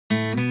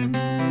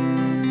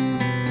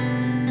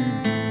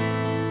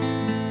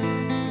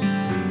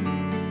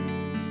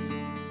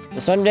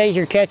Some days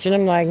you're catching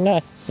them like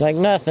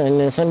nothing, and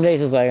then some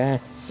days it's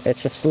like,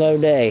 it's a slow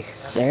day.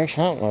 There's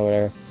something over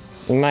there.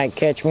 You might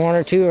catch one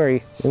or two, or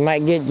you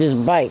might get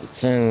just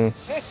bites, and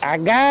I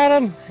got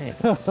him,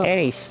 and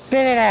he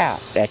spit it out.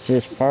 That's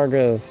just part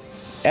of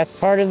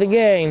the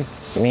game.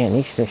 Man,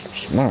 these fish are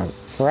smart.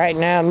 Right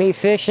now, me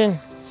fishing,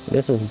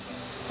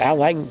 I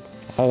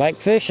like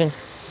fishing.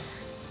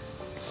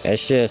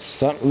 It's just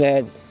something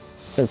that,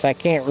 since I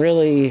can't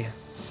really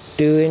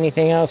do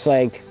anything else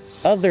like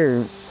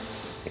other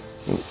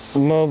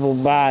mobile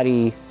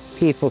body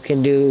people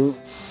can do,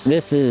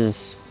 this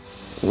is,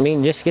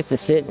 just get to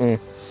sit and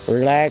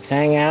relax,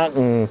 hang out,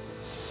 and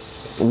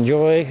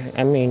enjoy.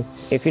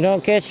 If you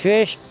don't catch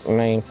fish,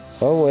 oh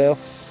well.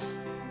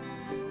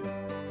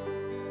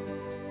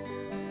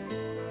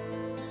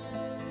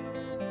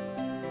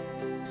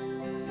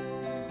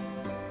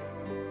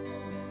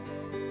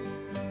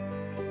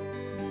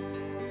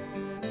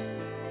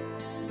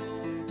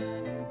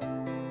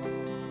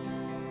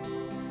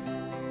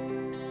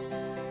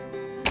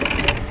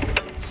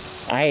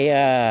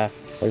 I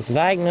was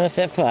diagnosed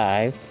at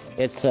 5.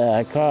 It's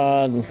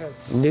called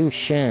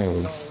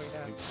Duchenne's.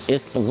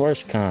 It's the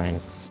worst kind.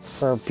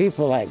 For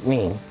people like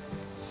me,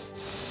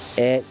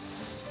 it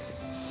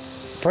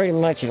pretty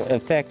much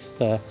affects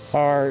the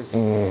heart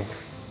and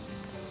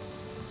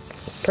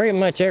pretty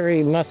much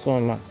every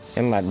muscle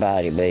in my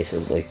body,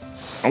 basically.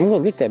 I'm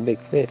gonna get that big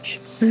fish.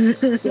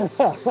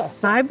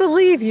 I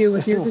believe you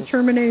with your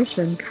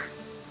determination.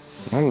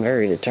 I'm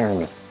very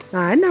determined.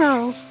 I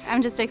know.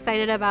 I'm just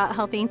excited about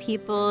helping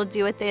people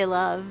do what they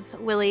love.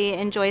 Willie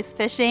enjoys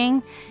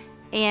fishing,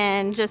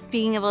 and just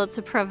being able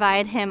to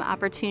provide him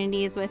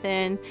opportunities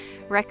within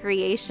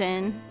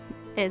recreation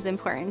is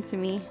important to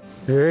me.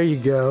 There you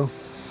go.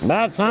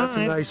 About time. That's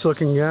a nice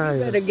looking guy.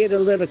 You better get a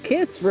little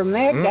kiss from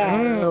that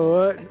guy. You know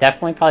what?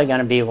 Definitely probably going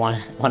to be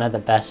one of the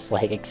best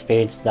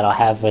experiences that I'll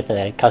have with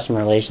a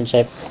customer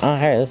relationship. All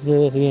right, let's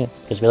do this again.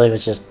 Because Willie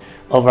was just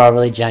overall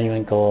really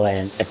genuine, cool,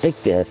 and I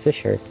think the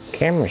fish are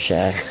camera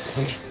shy.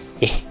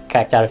 he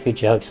cracked out a few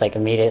jokes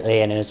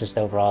immediately, and it was just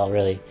overall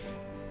really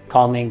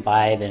calming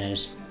vibe, and it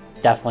was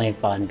definitely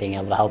fun being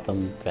able to help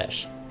him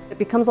fish. It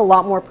becomes a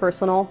lot more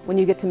personal when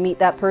you get to meet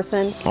that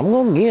person. I'm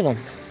gonna get him.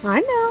 I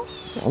know.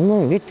 I'm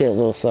gonna get that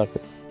little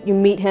sucker. You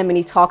meet him and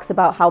he talks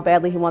about how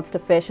badly he wants to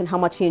fish and how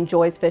much he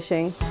enjoys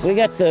fishing. We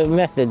got the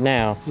method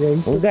now.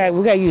 Yeah. We got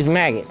to use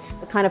maggots.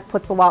 It kind of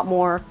puts a lot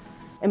more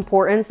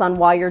importance on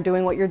why you're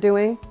doing what you're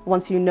doing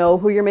once you know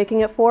who you're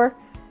making it for.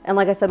 And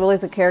like I said,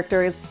 Willie's a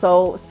character. It's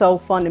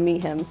so fun to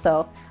meet him.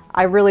 So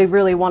I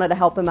really wanted to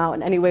help him out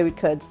in any way we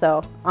could.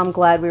 So I'm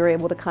glad we were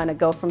able to kind of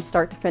go from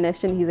start to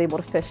finish, and he's able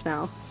to fish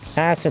now.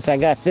 Since I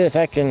got this,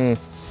 I can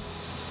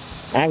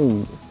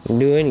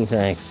do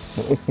anything.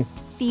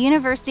 The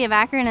University of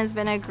Akron has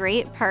been a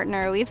great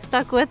partner. We've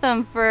stuck with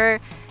them for,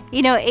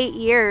 8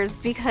 years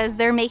because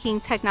they're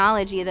making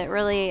technology that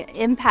really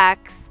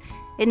impacts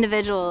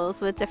individuals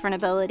with different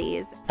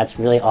abilities. That's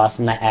really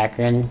awesome that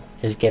Akron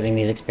is giving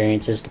these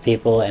experiences to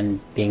people and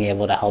being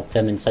able to help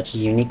them in such a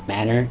unique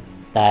manner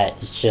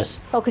that is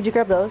just could you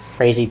grab those?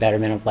 Crazy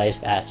betterment of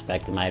life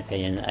aspect, in my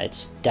opinion.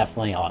 It's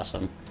definitely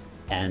awesome.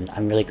 And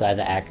I'm really glad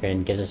that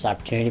Akron gives this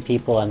opportunity to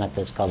people and that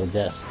this club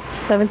exists.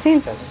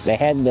 17. They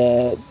had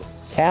the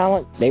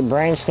talent, they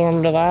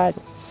brainstormed a lot.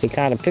 They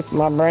kind of picked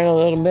my brain a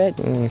little bit,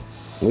 and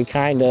we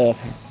kind of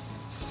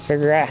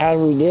figured out how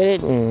we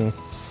did it, and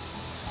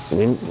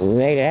we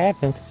made it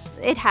happen.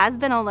 It has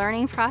been a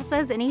learning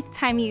process.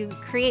 Anytime you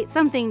create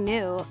something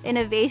new,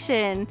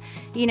 innovation,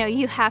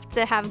 you have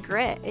to have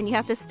grit and you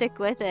have to stick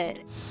with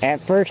it. At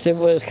first it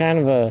was kind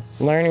of a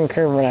learning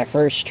curve when I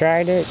first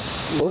tried it.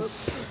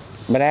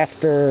 But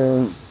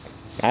after,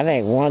 I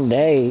think, one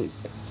day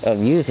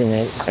of using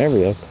it, there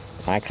we go,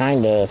 I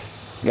kind of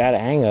got a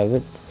hang of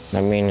it.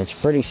 It's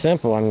pretty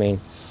simple.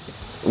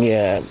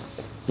 You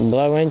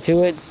blow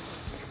into it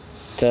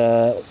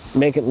to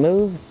make it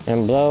move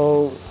and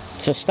blow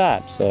to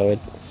stop. So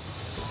it's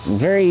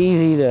very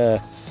easy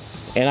to,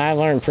 and I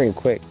learned pretty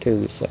quick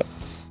too. So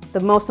the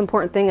most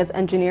important thing as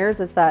engineers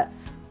is that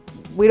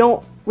we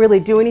don't really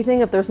do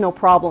anything if there's no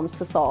problems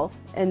to solve,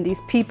 and these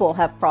people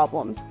have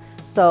problems.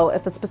 So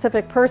if a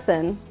specific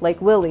person,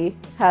 like Willie,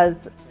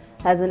 has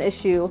an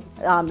issue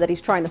that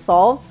he's trying to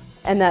solve,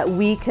 and that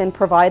we can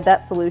provide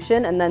that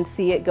solution and then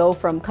see it go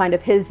from kind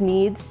of his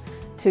needs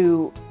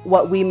to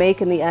what we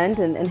make in the end,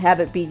 and have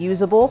it be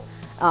usable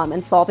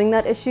and solving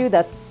that issue,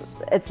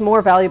 it's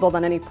more valuable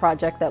than any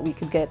project that we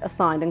could get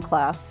assigned in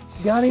class.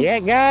 Got him? Yeah,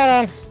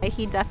 got him.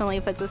 He definitely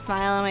puts a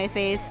smile on my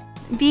face.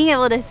 Being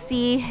able to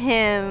see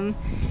him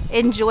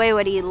enjoy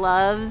what he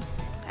loves,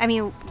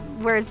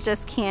 words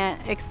just can't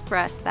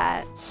express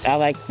that. I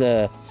like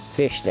the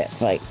fish that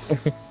fight.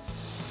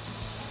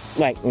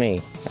 Like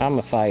me, I'm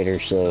a fighter,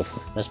 so.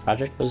 This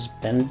project has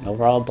been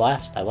overall a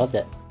blast. I loved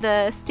it.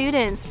 The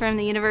students from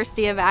the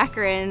University of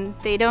Akron,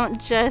 they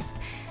don't just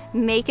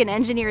make an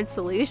engineered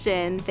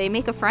solution, they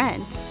make a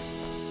friend.